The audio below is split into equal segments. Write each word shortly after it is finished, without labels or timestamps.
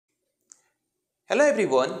Hello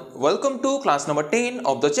everyone, welcome to class number 10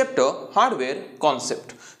 of the chapter hardware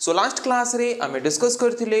concept. So last class रे आमे discuss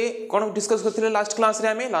करथिले कोन discuss करथिले last class रे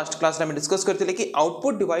आमे डिस्कस करथिले कि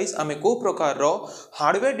आउटपुट डिवाइस आमे को प्रकार रो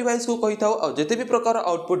हार्डवेयर डिवाइस को कहि थाउ और जते भी प्रकार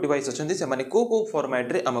आउटपुट डिवाइस अछंती से माने को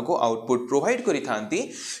फॉर्मेट रे हमको आउटपुट प्रोवाइड करि थांती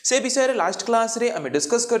से विषय रे लास्ट क्लास रे आमे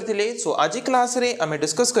डिस्कस करथिले। सो आज क्लास रे आमे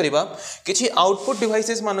डिस्कस करिबा किछि आउटपुट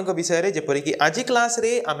डिवाइसेस मानक विषय रे जेपरि कि आज क्लास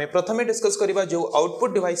रे आमे प्रथमे डिस्कस करिबा जो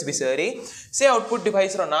आउटपुट डिवाइस विषय रे से आउटपुट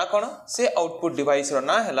डिवाइस रो ना कोन से आउटपुट डिवाइस रो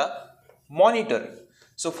ना हैला मॉनिटर।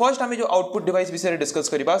 सो फर्स्ट आमे जो आउटपुट डिवाइस विषय डिस्कस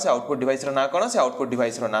करिबा से आउटपुट डिवाइस रो ना कोन से आउटपुट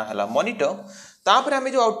डिवाइस रो ना हैला मॉनिटर। तापर आमे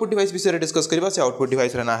जो आउटपुट डिवाइस विषय डिस्कस करिबा से आउटपुट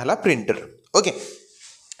डिवाइस रो ना हैला प्रिंटर। ओके,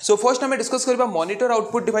 सो फर्स्ट आमे डिस्कस करिबा मॉनिटर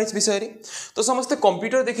आउटपुट डिवाइस विषय रे। तो समस्त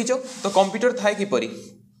कंप्यूटर देखिचो तो कंप्यूटर थाए कि परी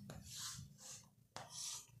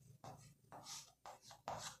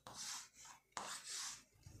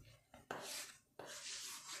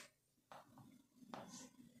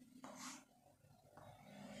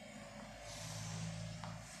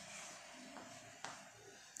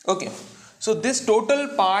okay, so this total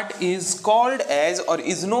part is called as or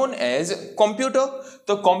is known as computer।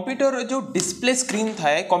 तो कंप्यूटर जो डिस्प्ले स्क्रीन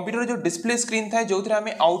थाए कंप्यूटर जो डिस्प्ले स्क्रीन थाए जो थरे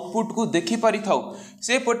हमें आउटपुट को देखि पारि थाउ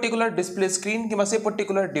से पर्टिकुलर डिस्प्ले स्क्रीन किबा से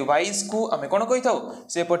पर्टिकुलर डिवाइस को हमें कोन कहि थाउ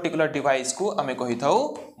से पर्टिकुलर डिवाइस को हमें कहि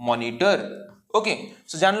थाउ मॉनिटर। ओके,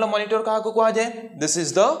 सो जानलो मॉनिटर कहा को कहा जाए दिस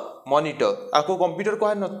इज द मॉनिटर। आको कंप्यूटर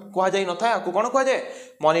कहा जाय न थाए आको कोन कहा जाय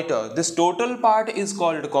monitor. This total part is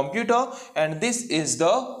called computer and this is the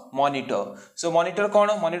monitor. So monitor cone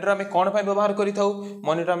monitor हमें कोन पय व्यवहार करि थाउ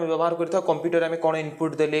मॉनिटर हमें व्यवहार करि थाउ कंप्यूटर हमें कोन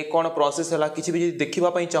इनपुट देले कोन प्रोसेस हला किछि भी देखिबा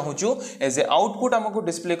पय चाहूचू एज ए आउटपुट हमको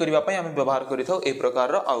डिस्प्ले करिबा पय हमें व्यवहार करि थाउ ए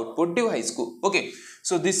प्रकार रो आउटपुट डिवाइस को। Okay,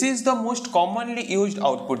 so this is the most commonly used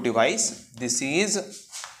output device. This is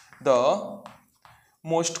the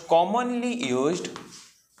most commonly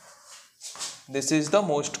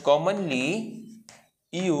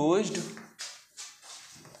used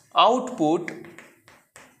output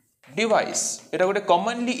device। एटा गोटे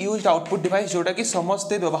commonly used output device जोटा कि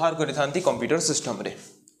समस्ते व्यवहार करि थांती कंप्यूटर सिस्टम रे।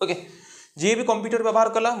 ओके, जे भी कंप्यूटर व्यवहार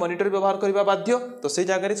कला मॉनिटर व्यवहार करबा बाध्य तो से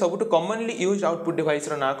जगह रे सबटु commonly used output device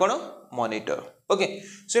रो ना कोन मॉनिटर। ओके,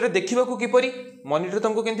 सो एटा देखिबा को किपरि मॉनिटर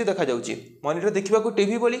तुमको केंति देखा जाउची मॉनिटर देखिबा को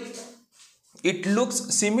टीवी बोली it looks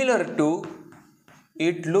similar to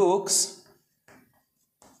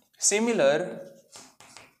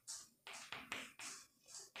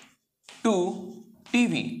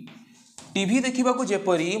TV. TV देखिबा को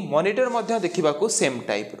जेपरी मॉनिटर मध्य देखिबा को सेम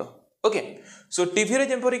टाइप रो। ओके, सो टीवी रे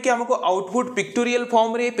जेपरी कि हमको आउटपुट पिक्टोरियल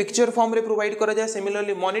फॉर्म रे पिक्चर फॉर्म रे प्रोवाइड करा जाय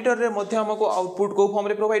सिमिलरली मॉनिटर रे मध्य हमको आउटपुट को फॉर्म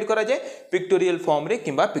रे प्रोवाइड करा जाय पिक्टोरियल फॉर्म रे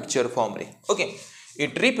किबा पिक्चर फॉर्म रे। Okay,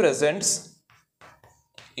 it represents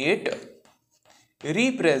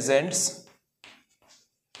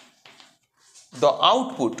the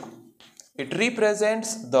output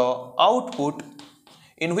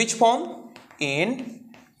in which form in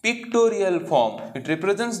pictorial form। it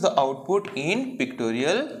represents the output in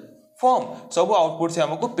pictorial form। सब आउटपुट से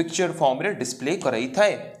हमको पिक्चर फॉर्म रे डिस्प्ले कराई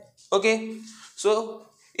थाए। ओके, सो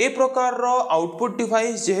ए प्रकार रो आउटपुट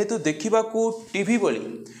डिवाइस जेहेतु देखिबा को टीवी बोली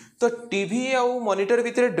तो टीवी और मॉनिटर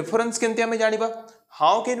भितर डिफरेंस केंति हमें जानिबा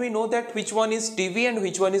how can we know that which one is TV and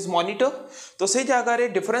which one is monitor. तो से जगह रे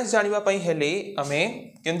डिफरेंस जानिबा पई हेले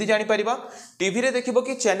हमें केंति जानि परिबा टीवी रे देखिबो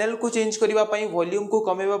कि चैनल को चेंज करिबा पई वॉल्यूम को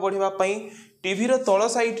कमेबा बढ़िबा पई टीवी रो तळ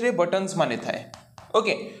साइड रे बटन्स माने थाए।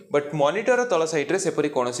 ओके, बट मॉनिटर रो तळ साइड रे सेपरि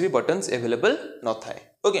कोनोसी भी बटन्स अवेलेबल न थाए।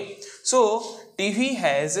 Okay, so TV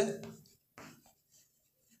has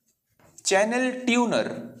channel tuner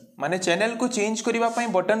माने चैनल को चेंज करिबा पई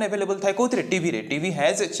बटन अवेलेबल थाए कोथरे टीवी रे TV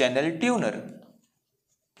has channel tuner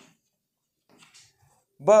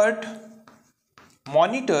but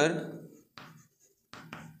monitor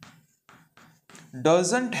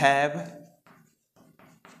doesn't have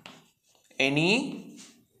any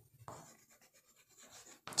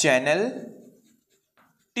channel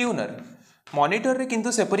tuner। Monitor रे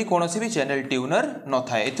किंतु सेपरी कोनोसी भी चैनल ट्यूनर न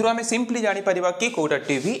थाए। एथरो हमें सिंपली जानि परिबा कि कोटा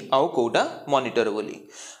टीवी आउ कोटा मॉनिटर बोली।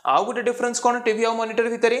 आउ गोटे डिफरेंस कोन टीवी आउ मॉनिटर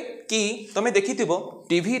भितरे कि तमे देखिथिबो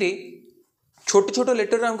टीवी रे छोटे छोटे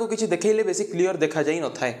लेटर हमको किसी देखैले बेसी क्लियर देखा जाई न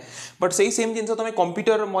थाए बट सही सेम जिंस तमे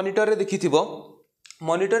कंप्यूटर मॉनिटर रे देखिथिबो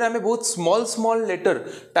मॉनिटर हमें बहुत स्मॉल लेटर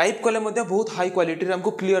टाइप कले मध्य बहुत हाई क्वालिटी रे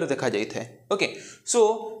हमको क्लियर देखा जाई थाए। ओके,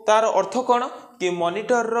 सो तार अर्थ कोन कि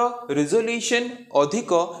मॉनिटर रो रिजोल्यूशन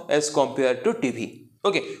अधिक as compare to TV.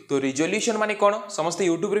 Okay, तो रिजोल्यूशन माने कोन समस्त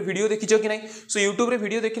यूट्यूब रे वीडियो देखिचो कि नहीं। सो यूट्यूब रे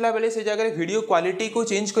वीडियो देखिला बेले से जगह रे वीडियो क्वालिटी को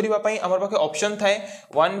चेंज करबा पई हमर पाखे ऑप्शन थाए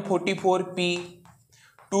 144p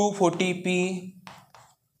 240p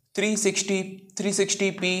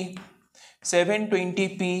 360p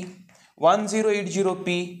 720p 1080p.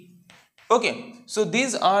 Okay so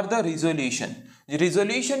this are the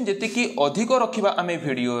resolution जेतिकी अधिक रखिबा आमे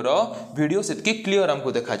वीडियो सेतिकी क्लियर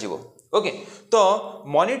हमको देखा जिवो. ओके तो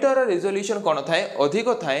मॉनिटर रिजोल्यूशन कौन थाए अधिक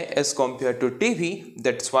थाए as compare to TV.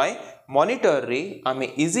 That's why monitor रे आमे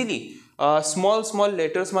इजीली स्मॉल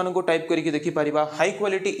लेटर्स मान को टाइप करके देखि परिबा. हाई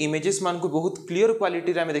क्वालिटी इमेजेस मान को बहुत क्लियर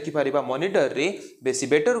क्वालिटी रे आमे देखि परिबा मॉनिटर रे बेसी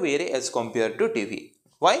बेटर वे रे as compare to TV.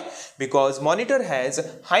 Why? Because monitor has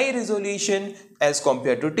high resolution as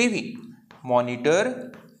compared to TV.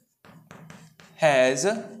 Monitor has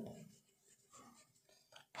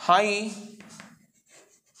high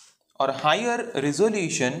or higher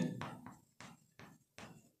resolution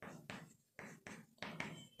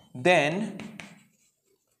than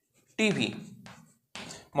TV.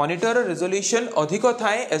 Monitor resolution अधिक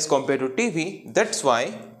थाए as compared to TV. That's why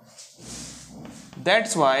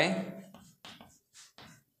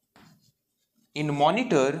in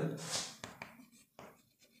monitor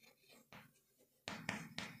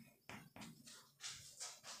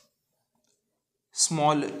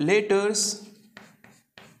small letters,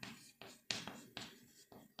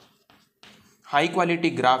 high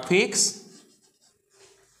quality graphics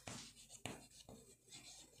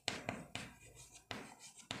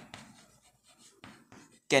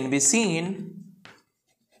can be seen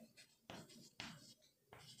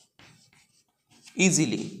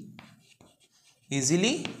easily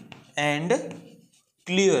and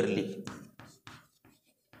clearly.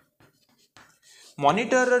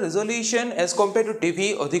 Monitor resolution as compare to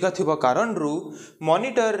TV अधिक थिबा कारण रु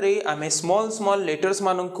monitor रे आमे small letters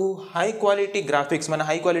माननकु high quality graphics माने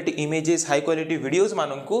high quality images high quality videos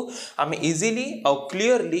माननकु आमे easily और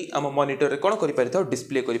clearly आम मॉनिटर रे कोन करि परिथाउ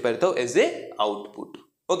डिस्प्ले करि परिथाउ as a output.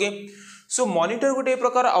 Okay so monitor गोटे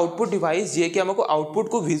प्रकार आउटपुट डिवाइस जे कि हमको आउटपुट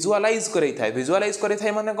को विजुअलाइज करे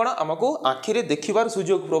थाए माने कोन हमको आखि रे देखिबार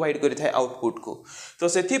सुयोग प्रोवाइड करि थाए आउटपुट को. तो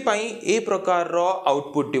सेथि पई ए प्रकार रो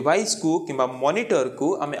आउटपुट डिवाइस को किबा मॉनिटर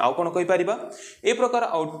को हमें आउ कोन कहि परिबा. ए प्रकार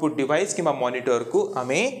आउटपुट डिवाइस किबा मॉनिटर को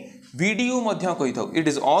हमें वीडियो मध्य कहि थाउ. It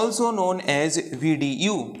is also known as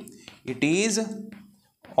VDU. It is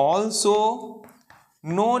also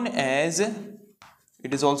known as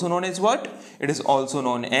what? It is also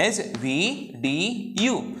known as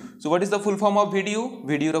VDU. So what is the full form of video?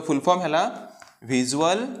 Video ro full form hela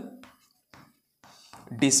visual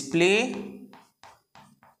display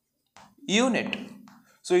unit.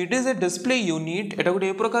 So it is a display unit. एटा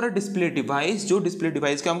गोटे प्रकार display device जो display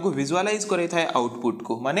device के हमको visualise करे थाए output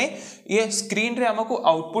को माने ये स्क्रीन रे हमको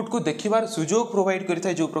आउटपुट को देखिबार सुयोग प्रोवाइड करि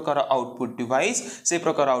थाए जो प्रकार आउटपुट डिवाइस से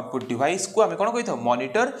प्रकार आउटपुट डिवाइस को हमें कोन कहि थाउ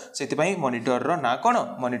मॉनिटर. सेति पई मॉनिटर रो ना कोन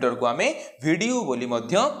मॉनिटर को हमें वीडियो बोली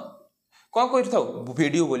मध्य कोन कहि थाउ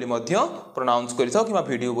वीडियो बोली मध्य प्रोनाउंस करि थाउ किबा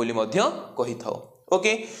वीडियो बोली मध्य कहि थाउ.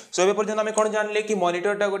 ओके सो एबे पर्यंत हमें कोन जानले कि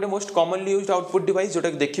मॉनिटर टा गोटे most commonly used output device जोटा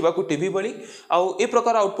देखिबा को टीवी बोली आउ ए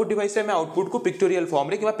प्रकार आउटपुट डिवाइस रे हमें आउटपुट को पिक्टोरियल फॉर्म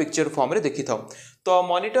रे किबा पिक्चर फॉर्म रे देखि थाउ. तो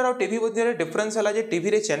मॉनिटर और टीवी मध्ये रे डिफरेंस हला जे टीवी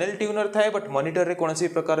रे चैनल ट्यूनर थाए बट मॉनिटर रे कोनसी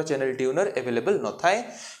प्रकार चैनल ट्यूनर अवेलेबल न थाए.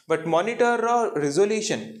 But monitor row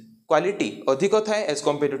resolution quality अधिक थाए एज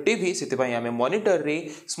कंपेयर टू टीवी. सेति पई हमें मॉनिटर रे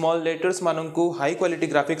small letters माननकु high quality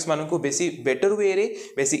graphics माननकु बेसी बेटर वे रे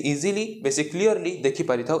बेसी इजीली बेसी क्लियरली देखि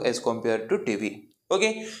पारि थाउ as compare to TV. Okay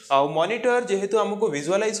uh monitor जेहेतु हमको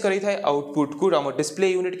विजुअलाइज करि थाए आउटपुट को हम display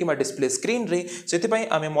unit keema display screen रे सेति पई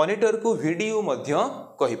हमें मॉनिटर को वीडियो मध्य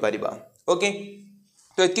कहि परिबा. ओके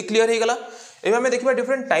तो एति क्लियर हे गला. एबे हमें देखिबा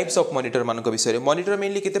डिफरेंट टाइप्स ऑफ मॉनिटर मान को विषय रे. मॉनिटर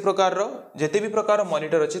मेनली केते प्रकार रो जेते भी प्रकार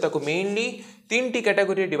मॉनिटर अछि ताको मेनली तीन टी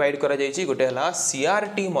कैटेगरी डिवाइड करा जाय छि. गोटे हला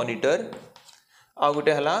सीआरटी मॉनिटर आ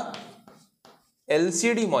गोटे हला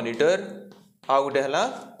एलसीडी मॉनिटर आ गोटे हला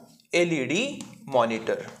LED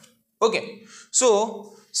monitor. Okay so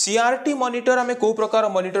CRT monitor हमें को प्रकार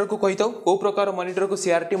मॉनिटर को कहि थाउ को प्रकार मॉनिटर को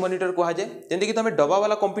सीआरटी मॉनिटर कहा जाए. जेंति कि तमे डबा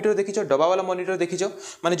वाला कंप्यूटर देखिछो डबा वाला मॉनिटर देखिछो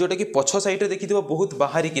माने जोटा कि पछ साइड रे देखिथिबो बहुत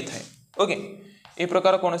बाहरी की थाए. ओके ए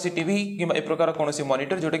प्रकार कोनोसी टीवी किबा ए प्रकार कोनोसी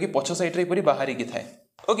मॉनिटर जोटा कि पछ साइड रे परी बाहरी की थाए.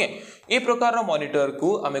 ओके ए प्रकार मॉनिटर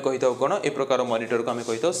को हमें कहि थाउ कोन ए प्रकार मॉनिटर को हमें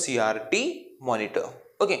कहि थाउ सीआरटी मॉनिटर.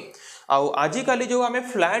 ओके आउ आजिकाली जो हमें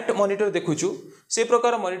फ्लैट मॉनिटर देखुचु से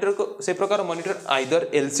प्रकार मॉनिटर आइदर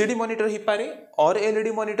एलसीडी मॉनिटर ही पारे और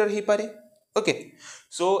एलईडी मॉनिटर ही पारे. ओके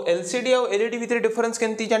सो एलसीडी और एलईडी भितर डिफरेंस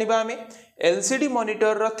केंती जानिबा हमें. एलसीडी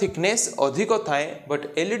मॉनिटर रो थिकनेस अधिक थाए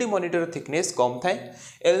बट एलईडी मॉनिटर थिकनेस कम थाए.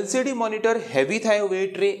 एलसीडी मॉनिटर हेवी थाए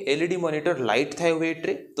वेट रे एलईडी मॉनिटर लाइट थाए वेट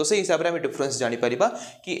रे. तो से हिसाब रे हमें डिफरेंस जानि परिबा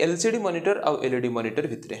कि एलसीडी मॉनिटर और एलईडी मॉनिटर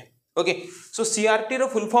भितरे. ओके सो सीआरटी रो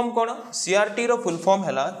फुल फॉर्म कोन. सीआरटी रो फुल फॉर्म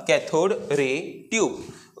हला cathode ray tube.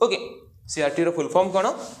 Okay CRT रो फुल फॉर्म कोन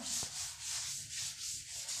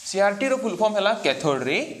सीआरटी रो फुल फॉर्म हला कैथोड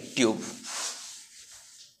रे ट्यूब.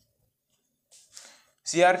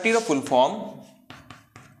 CRT रो full form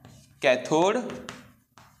cathode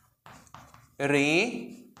ray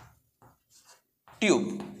tube.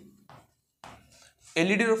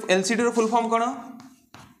 LCD रो full form कौन?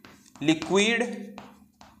 Liquid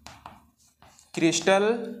crystal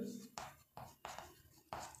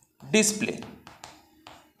display.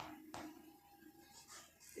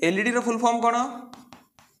 LED रो full form कौन?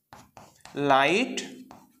 Light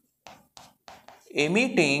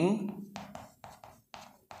emitting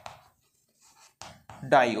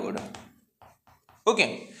diode. Okay,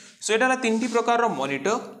 सो एटा तीन प्रकार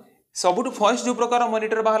monitor. सबुठ first जो प्रकार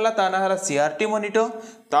monitor बाहरला ता ना हला CRT मॉनिटर,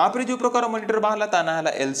 तापर जो प्रकार मॉनिटर बाहरला ता ना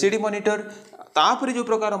हला LCD मॉनिटर, तापर जो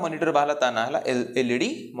प्रकार मॉनिटर बाहरला ता ना हला LED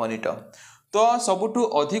मॉनिटर। तो सबुठ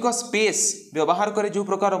अधिक स्पेस व्यवहार करे जो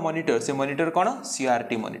प्रकार मॉनिटर, से मॉनिटर कौन?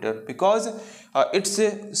 CRT monitor, because it's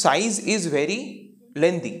size is very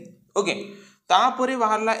lengthy. Okay, तापर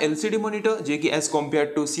बाहरला LCD मॉनिटर जे कि as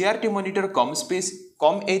compare to CRT monitor come space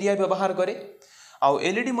come area व्यवहार करे, आउ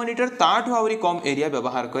LED मॉनिटर ताठू आउरी कम एरिया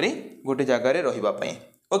व्यवहार करे गोटे जगार रहिबा पई।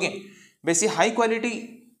 ओके, बेसी हाई क्वालिटी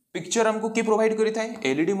पिक्चर हमको के प्रोवाइड करी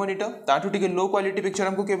थाए LED मॉनिटर, ताठू टिके लो क्वालिटी पिक्चर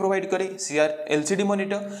हमको के प्रोवाइड करे LCD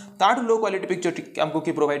monitor, ताठू low quality picture हमको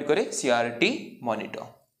के प्रोवाइड करे CRT मॉनिटर।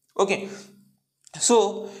 ओके, सो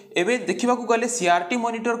एबे देखा गले CRT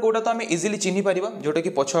मॉनिटर कोटा तो आम इजिली चिन्ह पारिबा, जोटा कि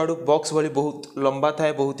पछआडू बॉक्स वाली बहुत लंबा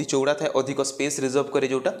थाए, बहुत ही चौड़ा थाए, अधिक स्पेस रिजर्व करे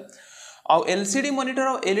जोटा। आउ LCD मॉनिटर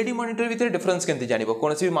और LED मॉनिटर भितर डिफरेंस केमती जानिबो?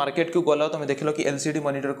 कोन भी मार्केट को गला तुम देखलो कि LCD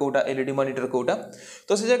monitor Kota LED monitor Kota,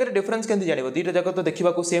 तो से जगह डिफरेंस केमती जानिबो? दीटा जगह तो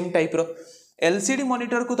देखा को सेम टाइप रो। LCD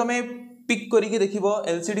मॉनिटर को तुम पिक करिके देखिबो,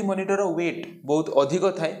 LCD मॉनिटर वेट बहुत अधिक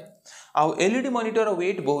थाए, आउ LED मॉनिटर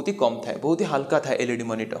वेट बहुत ही कम थाए, बहुत ही हल्का थाए LED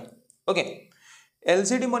monitor. Okay,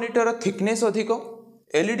 LCD monitor thickness अधिक,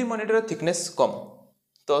 LED मॉनिटर थिकनेस कम,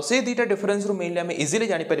 तो से दुटा डिफरेंस रू मेनली आम इजिली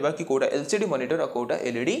जानी परिबा कि कोटा LCD मॉनिटर और Kota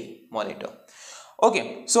LED monitor. Okay,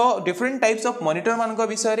 so different types of monitor मान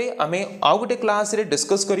विषय रे आमे आउ गोटे क्लास रे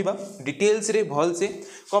डिस्कस करिबा डिटेल्स रे भल से,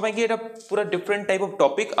 कमाई कि एटा पूरा डिफरेंट टाइप ऑफ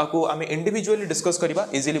टॉपिक आको आमे इंडिविजुअली डिस्कस करिबा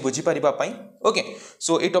इजिली बुझी परिबा पई। ओके,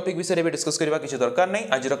 सो ए टॉपिक विषय रे डिस्कस करिबा किछ दरकार नै।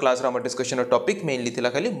 आज रो क्लास रा हमर डिस्कशन रो टॉपिक मेनली थिला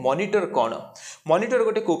खाली मॉनिटर कोन, मॉनिटर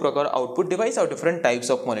गोटे को प्रकार आउटपुट डिवाइस और different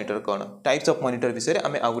types of monitor cone, types of monitor विषय रे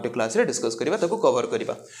आमे आउ गोटे क्लास रे डिस्कस करिबा, ताको कवर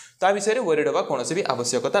करिबा, ता विषय रे वरीड होबा कोनोसी भी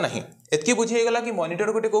आवश्यकता नाही। एतकी बुझी हे गला कि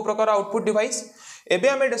मॉनिटर गोटे को प्रकार आउटपुट डिवाइस। एबे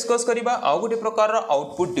आमे डिस्कस करिबा आउ गोटे प्रकार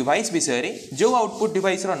आउटपुट डिवाइस विषय रे, जो आउटपुट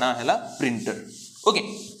डिवाइस रो ना हैला प्रिंटर। ओके,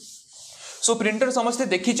 सो प्रिंटर समस्ते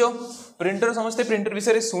देखिचो, प्रिंटर समस्ते प्रिंटर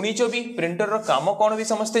विषय रे सुनिचो भी, प्रिंटर रो काम कोन भी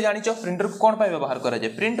समस्ते जानिचो। प्रिंटर को कोन पाई व्यवहार करा जाय?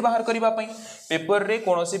 प्रिंट बाहर करिबा पई, पेपर रे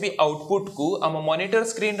कोनोसी भी आउटपुट को हम मॉनिटर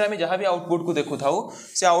स्क्रीन रे हम जहां भी आउटपुट को देखु थाउ,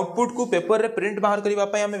 से आउटपुट को पेपर रे प्रिंट बाहर करिबा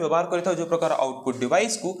पई हम व्यवहार करिथाउ जो प्रकार आउटपुट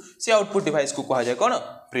डिवाइस को, से आउटपुट डिवाइस को कहा जाय कोन?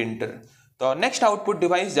 प्रिंटर। तो नेक्स्ट आउटपुट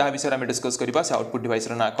डिवाइस जहां विषय में डिस्कस करिबा, से आउटपुट डिवाइस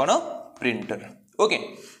रो ना कोन? प्रिंटर। ओके,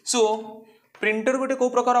 सो प्रिंटर गोटे को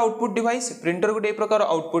प्रकार आउटपुट डिवाइस, प्रिंटर गोटे प्रकार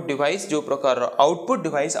आउटपुट डिवाइस, जो प्रकार आउटपुट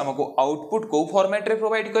डिवाइस हमको आउटपुट को फॉर्मेट रे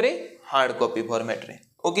प्रोवाइड करे? हार्ड कॉपी फॉर्मेट रे।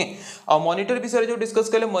 ओके, आ मॉनिटर विषय जो डिस्कस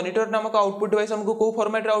कले, मॉनिटर नामक आउटपुट डिवाइस हमको को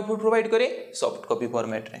फॉर्मेट रे आउटपुट प्रोवाइड करे? सॉफ्ट कॉपी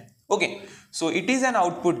फॉर्मेट रे। Okay, so it is an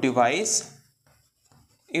output device,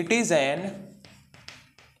 it is an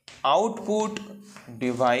output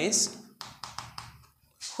device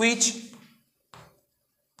which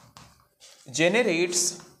generates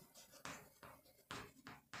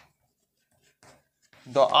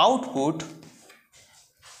the output,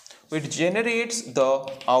 which generates the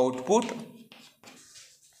output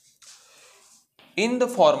in the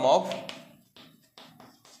form of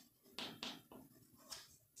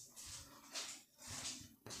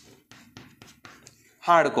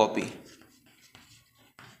hard copy.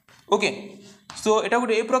 Okay, सो एटा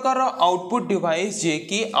गोटे ए प्रकार output device जे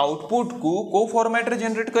कि output को format रे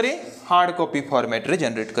generate करे? Hard copy format रे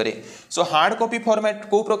generate करे। So hard copy format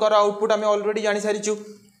को प्रकार आउटपुट आमे ऑलरेडी जानि सारिछु,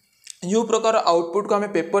 जो प्रकार आउटपुट को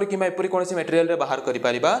हमें पेपर कि एपरी कौन मटेरियल रे बाहर करि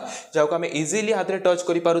परिबा, जाको हमें इजीली हाथ रे टच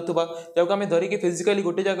करि पारुथबा, जाको हमें धरि के फिजिकली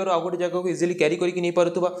गोटे जगह आ गोटे जगह को इजीली कैरी करि नै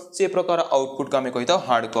पारुथबा, से प्रकार आउटपुट को हमें कहिता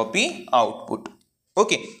हार्ड कॉपी आउटपुट।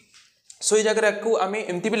 ओके, सो ये जगह को आम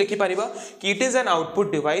एमती भी लिखि पारिबा कि it is an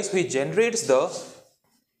output device which generates the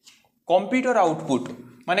computer output,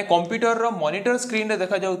 माने कंप्यूटर रो मॉनिटर स्क्रीन रे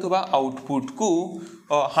देखा जाउथबा आउटपुट को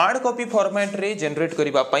हार्ड कॉपी फॉर्मेट रे जनरेट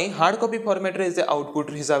करिबा पई हार्ड कॉपी फॉर्मेट रे जे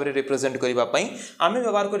आउटपुट हिसाब रे रिप्रेजेंट करिबा पई आमे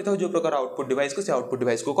व्यवहार करिथाउ जो प्रकार आउटपुट डिवाइस को से आउटपुट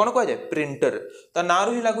डिवाइस को कोन कह जाय प्रिंटर ता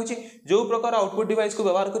नारो ही लागुची जो प्रकार आउटपुट डिवाइस को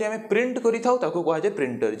व्यवहार करी आमे प्रिंट करिथाउ ताको कह जाय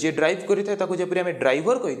प्रिंटर जे ड्राइव करिथाय ताको जे परि आमे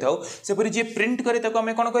ड्राइवर कहिथाउ से परि जे प्रिंट करे ताको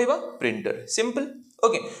आमे कोन कहबा printer simple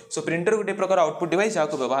okay so printer गोटे प्रकार आउटपुट डिवाइस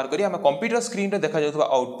जाको व्यवहार करी आमे कंप्यूटर स्क्रीन रे देखा जाउथबा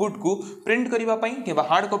आउटपुट को प्रिंट करिबा पई केबा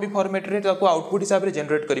हार्ड कॉपी फॉर्मेट रे ताको आउटपुट हिसाब रे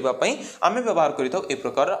जनरेट करिबा पई आमे व्यवहार करिथाउ ए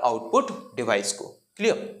प्रकार आउटपुट डिवाइस को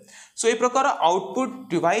क्लियर सो ए प्रकार आउटपुट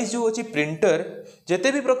डिवाइस जो अछि प्रिंटर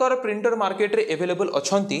जेते भी प्रकार प्रिंटर मार्केट रे अवेलेबल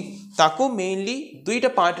अछंती ताको मेनली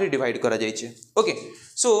दुईटा पार्ट रे डिवाइड करा जाय छै ओके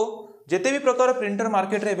सो जेते भी प्रकार प्रिंटर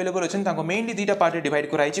मार्केट रे अवेलेबल अछन ताको मेनली दुईटा पार्ट रे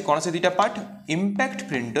डिवाइड कराई छै कोन से दुईटा part impact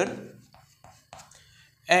printer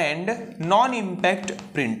and non-impact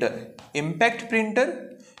printer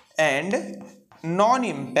and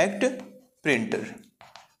non-impact printer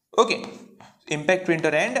okay impact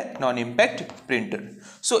printer and non-impact printer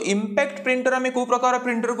so impact printer हमें को प्रकार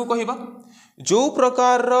प्रिंटर को कहिबा जो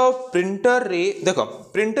प्रकार प्रिंटर रे देखो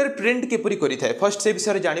प्रिंटर प्रिंट केपरि करि थाए फर्स्ट से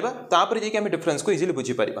विषय रे जानिबा तापर जे कि हम डिफरेंस को इजीली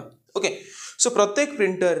बुझी परिबा ओके सो प्रत्येक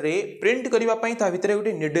प्रिंटर रे प्रिंट करिबा पई ता भितरे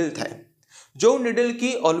गोटे निडल थाए जो निडल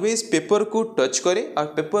की ऑलवेज पेपर को टच करे और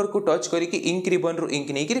पेपर को टच करके इंक रिबन रो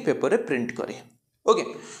इंक नहीं पेपर रे प्रिंट करे ओके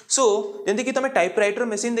सो जंती कि तमे टाइपराइटर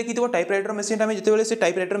मशीन देखि तो टाइपराइटर मशीन हमें जते बेले से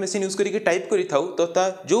टाइपराइटर मशीन यूज करके टाइप करि थाउ तो ता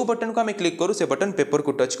जो बटन को हमें क्लिक करू से बटन पेपर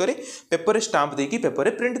को टच करे पेपर रे स्टाम्प देकी पेपर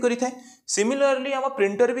रे प्रिंट करि थाए सिमिलरली हम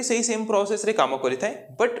प्रिंटर भी सही सेम प्रोसेस रे काम करि थाए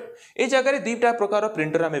बट ए जगह रे दीटा प्रकार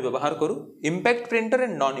प्रिंटर हमें व्यवहार करू impact printer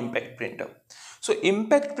and non impact printer so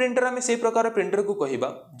impact printer हमें से प्रकार प्रिंटर को कहिबा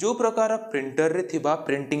जो प्रकार प्रिंटर रे थिबा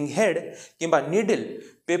प्रिंटिंग हेड किबा नीडल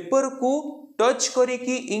पेपर को टच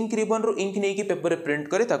करिकी इंक रिबन रो इंक नहीं की पेपर रे प्रिंट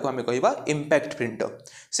करे ताको हमें कहिबा इंपैक्ट प्रिंटर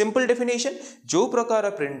सिंपल डेफिनेशन जो प्रकार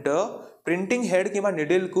प्रिंटर प्रिंटिंग हेड किबा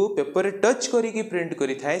नीडल को पेपर रे टच करिकी प्रिंट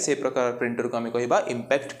करि थाए से प्रकार प्रिंटर को हमें कहिबा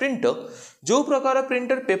इंपैक्ट प्रिंटर जो प्रकार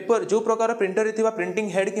प्रिंटर पेपर जो प्रकार प्रिंटर रे थिबा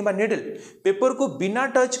प्रिंटिंग हेड किबा नीडल पेपर को बिना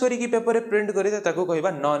टच करिकी पेपर रे प्रिंट करि ताको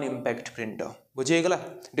कहिबा नॉन इंपैक्ट प्रिंटर बुझे गला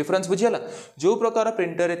डिफरेंस बुझियला जो प्रकार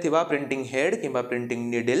प्रिंटर रे थिबा printing head किबा printing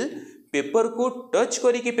needle paper को टच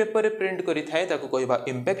करिकी पेपर रे प्रिंट करि थाए ताको कहिबा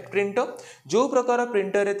इंपैक्ट प्रिंटर जो प्रकार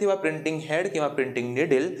प्रिंटर रे थिबा printing head किबा printing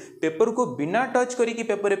needle paper को बिना टच करिकी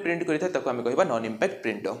पेपर रे प्रिंट करि थाए ताको हमें कहिबा non impact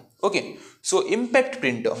printer okay so impact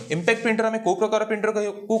printer हमें को प्रकार प्रिंटर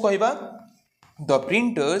को कहिबा the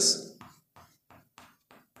printers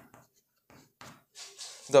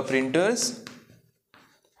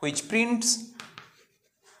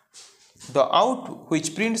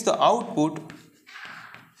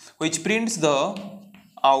which prints the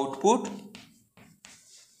output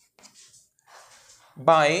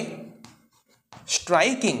by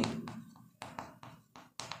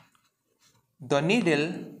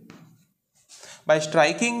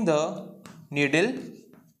striking the needle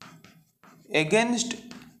against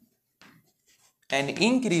an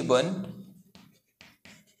ink ribbon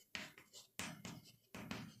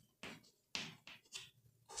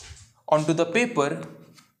onto the paper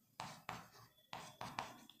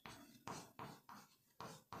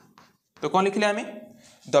तो कौन लिखले हमें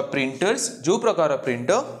द प्रिंटर्स जो प्रकार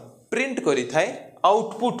प्रिंटर प्रिंट करि थाए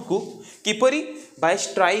आउटपुट को किपरि bye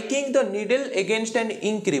striking the needle against an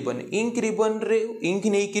ink ribbon रे इंक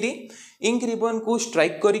नहीं करी इंक रिबन को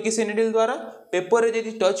स्ट्राइक करिके से नीडल द्वारा पेपर रे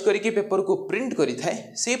यदि टच करिके पेपर को प्रिंट करि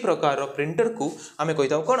थाए से प्रकार प्रिंटर को हमें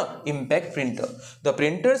कहिताउ कोन impact printer the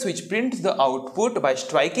printers which prints the output by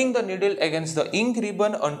striking the needle against the ink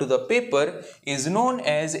ribbon onto the paper is known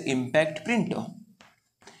as impact printer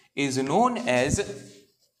is known as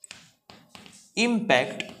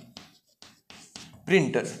impact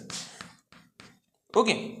printer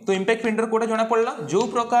okay तो impact printer Kota जणा पड़ला जो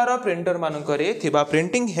प्रकार printer मानकरे थिबा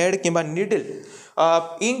printing head किबा needle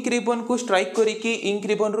ink ribbon को strike करिकी ink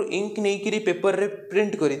ribbon रो ink नै करी पेपर रे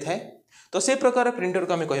प्रिंट करि थाए तो से प्रकार प्रिंटर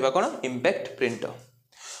को हमें कहबा कोन इंपैक्ट प्रिंटर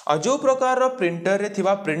और जो प्रकार प्रिंटर रे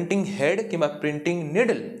थिबा printing head किबा printing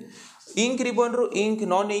needle ink ribbon रो इंक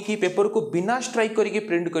न नहीं की पेपर को बिना स्ट्राइक करके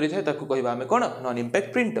प्रिंट करि थाए ताको कहबा हमें कोन नॉन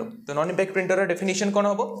इंपैक्ट प्रिंटर तो नॉन इंपैक्ट प्रिंटर रा डेफिनेशन कोन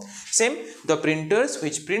हबो same the printers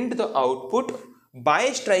which print the output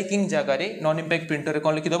by striking जगह रे नॉन इंपैक्ट प्रिंटर रे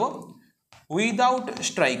कोन लिखि दबो without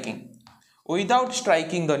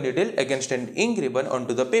striking the needle against an ink ribbon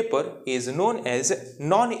onto the paper is known as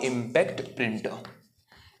non impact printer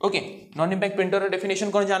okay non impact printer definition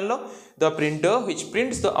कौन जान लो the printer which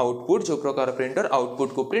prints the output जो प्रकार printer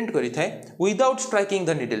output को print करि थाए without striking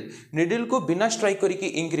the needle को बिना strike करिके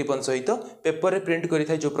इंक रिबन सहित पेपर रे प्रिंट करि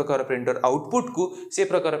थाए जो प्रकार प्रिंटर आउटपुट को से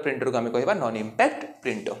प्रकार प्रिंटर को हमें कहबा non impact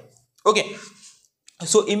printer okay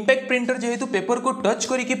so impact printer जेहेतु पेपर को टच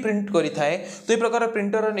करके प्रिंट करी थाए तो ये प्रकार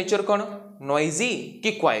प्रिंटर नेचर कौन नॉइजी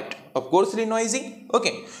कि quite of coarsely noisy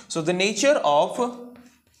okay so the nature of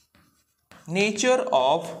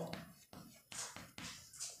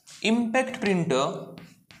impact printer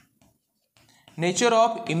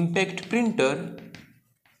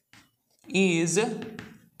is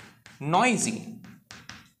noisy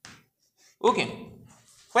okay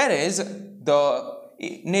whereas the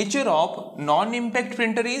nature of non-impact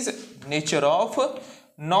printer is nature of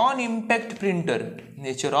non-impact printer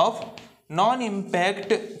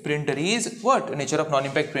is what nature of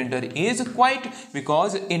non-impact printer is quite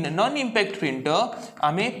because in non-impact printer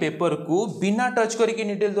आमे paper को बिना touch करके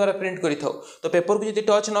needle द्वारा print करि थाउ तो paper को यदि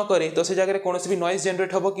touch न करे तो से जगह कौन भी नॉइज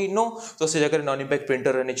जनरेट हबो कि नो तो से जगह नॉन इम्पैक्ट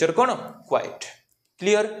प्रिंटर नेचर कोन quite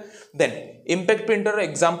clear then impact printer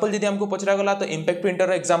example यदि हमको पचरा गला तो इम्पैक्ट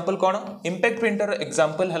प्रिंटर एग्जांपल कोन इम्पैक्ट प्रिंटर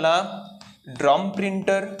एग्जांपल हला drum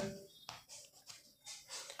printer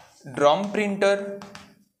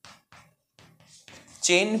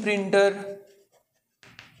chain printer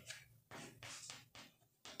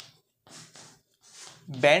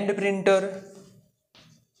band printer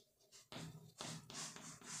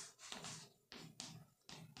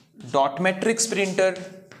dot matrix printer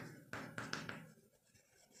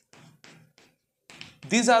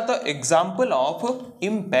these are the example of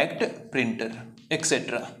impact printer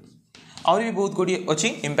etc और भी बहुत गुड़ी अच्छी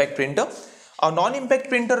impact printer और नॉन इम्पैक्ट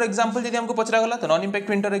प्रिंटर एग्जांपल यदि हमको पचरा गला तो नॉन इम्पैक्ट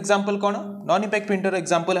प्रिंटर एग्जांपल कौन नॉन इम्पैक्ट प्रिंटर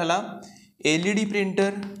एग्जांपल हला LED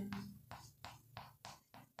printer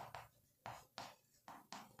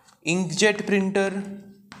inkjet printer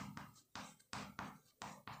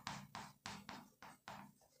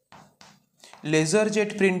laser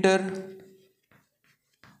jet printer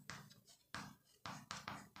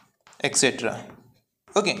etcetera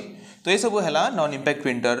okay तो ये सब है नॉन इम्पैक्ट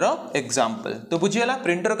प्रिंटर रो एग्जांपल तो बुझीगला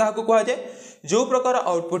प्रिंटर क्या कह जाए जो प्रकार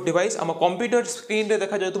आउटपुट डिवाइस आम कंप्यूटर स्क्रीन रे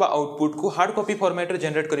देखा जाउतबा आउटपुट को हार्ड कॉपी फॉर्मेट रे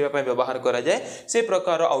जनरेट करबा पय व्यवहार करा जाए से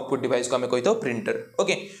प्रकार आउटपुट डिवाइस को हमें कहितो प्रिंटर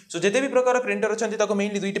ओके सो जेते भी प्रकार प्रिंटर अछंती ताको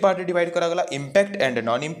मेनली दुईटी पार्ट रे डिवाइड करा गला impact and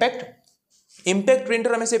non impact impact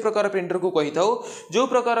printer आम से प्रकार प्रिंटर को कही था जो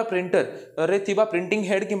प्रकार प्रिंटर रे थिबा प्रिंटिंग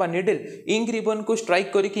हेड कि निडल इंक रिबन को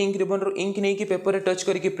स्ट्राइक करके इंक रिबन रो इंक नहीं कि पेपर रे टच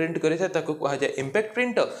करके प्रिंट करे था ताको कहा जाए इम्पैक्ट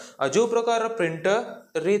प्रिंटर और जो प्रकार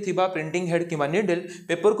प्रिंटर रे थिबा प्रिंटिंग हेड कि निडल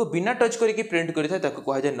पेपर को बिना टच करके प्रिंट करे था ताको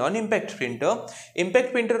कहा जाए non impact printer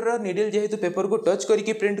impact printer रो निडल जेहेतु पेपर को टच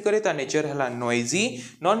करके प्रिंट करे ता नेचर हला नॉइजी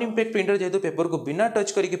नॉन इम्पैक्ट प्रिंटर जेहेतु पेपर को बिना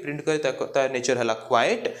टच करके प्रिंट करे ता नेचर हला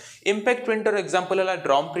क्वाइट इम्पैक्ट प्रिंटर एग्जांपल हला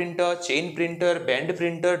drum printer chain printer band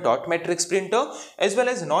printer dot matrix printer as well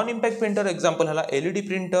as non impact printer example हला LED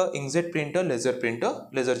printer inkjet printer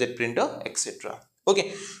laser jet printer etcetera okay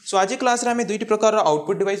so आज class रे हमें दुईटी प्रकार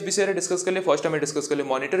output device विषय रे discuss करले first हमें discuss करले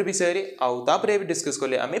मॉनिटर विषय रे आउ तापरे भी डिस्कस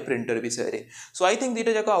करले हमें प्रिंटर विषय रे सो आई थिंक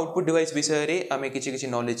दुईटा जाका आउटपुट डिवाइस विषय रे हमें किछि किछि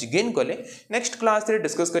नॉलेज गेन करले नेक्स्ट क्लास रे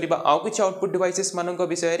डिस्कस करिबा आउ किछि आउटपुट डिवाइसेस मानक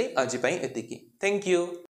विषय रे आज पई एतिकी थैंक यू।